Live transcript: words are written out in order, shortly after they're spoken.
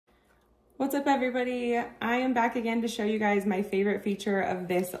What's up, everybody? I am back again to show you guys my favorite feature of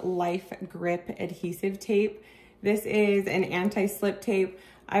this LifeGrip adhesive tape. This is an anti-slip tape.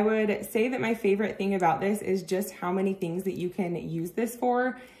 I would say that my favorite thing about this is just how many things that you can use this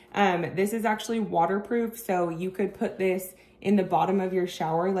for. This is actually waterproof, so you could put this in the bottom of your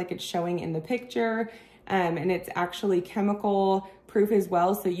shower like it's showing in the picture. And it's actually chemical proof as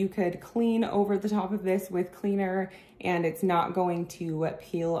well, so you could clean over the top of this with cleaner and it's not going to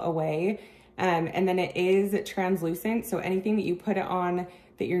peel away. And then it is translucent, so anything that you put it on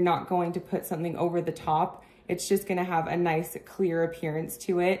that you're not going to put something over the top, it's just gonna have a nice clear appearance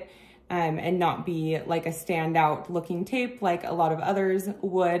to it, and not be like a standout looking tape like a lot of others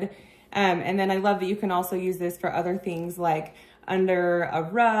would. And then I love that you can also use this for other things like under a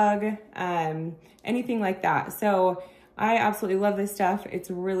rug, anything like that. So I absolutely love this stuff. It's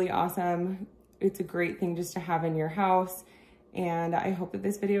really awesome. It's a great thing just to have in your house. And I hope that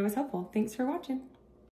this video was helpful. Thanks for watching.